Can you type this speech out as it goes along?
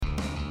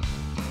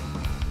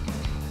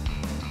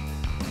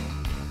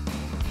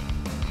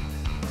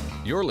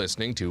You're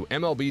listening to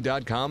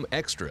MLB.com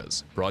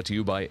Extras, brought to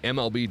you by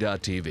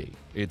MLB.tv.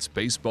 It's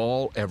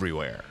baseball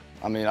everywhere.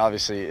 I mean,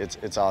 obviously,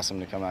 it's awesome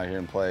to come out here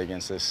and play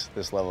against this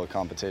level of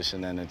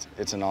competition, and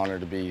it's an honor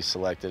to be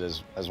selected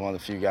as one of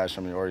the few guys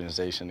from your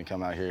organization to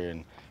come out here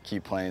and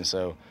keep playing.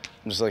 So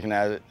I'm just looking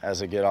at it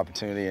as a good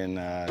opportunity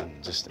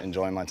and just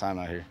enjoying my time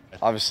out here.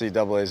 Obviously,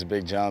 AA is a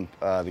big jump.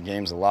 The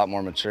game's a lot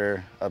more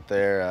mature up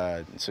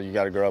there, so you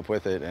got to grow up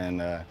with it,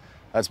 and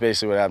that's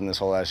basically what happened this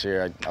whole last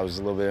year. I was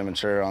a little bit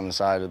immature on the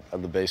side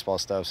of the baseball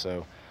stuff,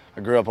 so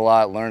I grew up a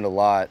lot, learned a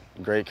lot.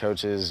 Great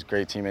coaches,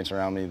 great teammates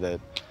around me that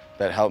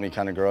helped me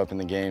kind of grow up in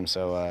the game.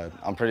 So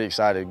I'm pretty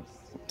excited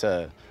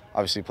to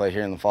obviously play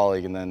here in the Fall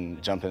League and then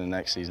jump into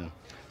next season.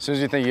 As soon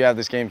as you think you have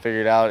this game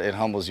figured out, it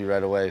humbles you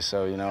right away.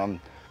 So, you know,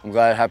 I'm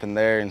glad it happened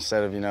there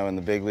instead of, you know, in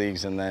the big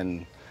leagues and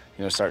then,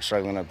 you know, start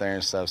struggling up there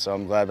and stuff. So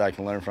I'm glad that I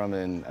can learn from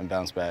it and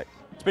bounce back.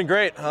 It's been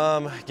great,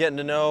 getting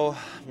to know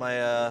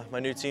my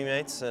new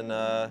teammates and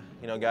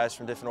you know, guys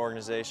from different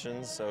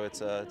organizations. So it's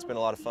been a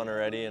lot of fun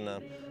already, and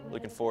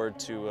looking forward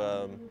to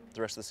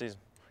the rest of the season.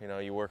 You know,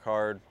 you work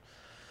hard.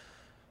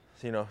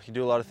 You know, you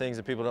do a lot of things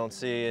that people don't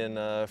see,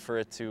 and for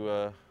it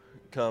to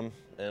come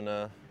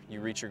and you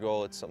reach your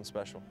goal, it's something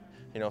special.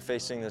 You know,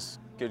 facing this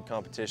good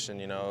competition,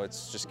 you know,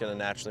 it's just going to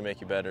naturally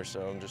make you better.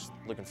 So I'm just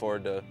looking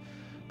forward to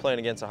playing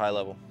against a high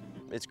level.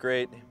 It's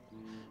great,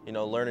 you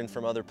know, learning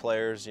from other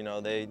players. You know,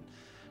 they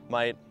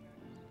might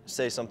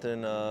say something,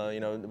 you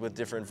know, with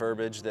different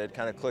verbiage that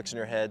kind of clicks in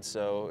your head.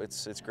 So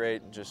it's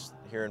great just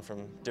hearing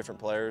from different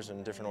players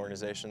and different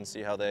organizations,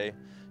 see how they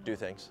do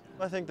things.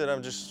 I think that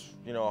I'm just,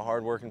 you know, a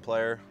hard-working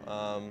player.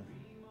 I'm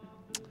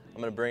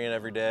going to bring it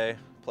every day,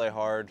 play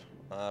hard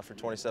for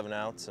 27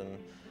 outs, and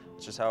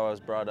it's just how I was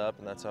brought up,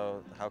 and that's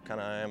how kind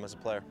of I am as a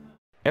player.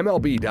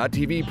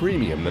 MLB.tv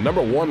Premium, the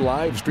 #1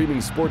 live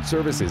streaming sports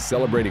service, is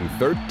celebrating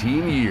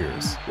 13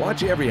 years.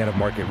 Watch every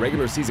out-of-market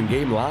regular season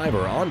game live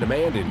or on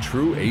demand in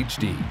true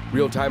HD.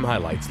 Real-time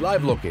highlights,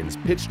 live look-ins,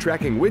 pitch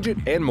tracking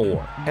widget, and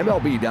more.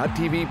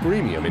 MLB.tv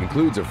Premium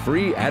includes a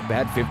free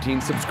At-Bat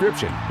 15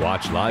 subscription.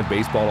 Watch live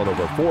baseball on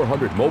over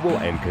 400 mobile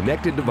and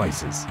connected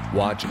devices.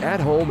 Watch at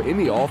home, in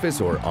the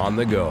office, or on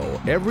the go,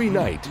 every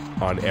night,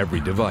 on every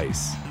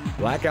device.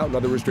 Blackout and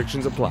other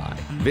restrictions apply.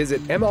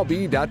 Visit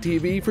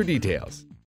MLB.tv for details.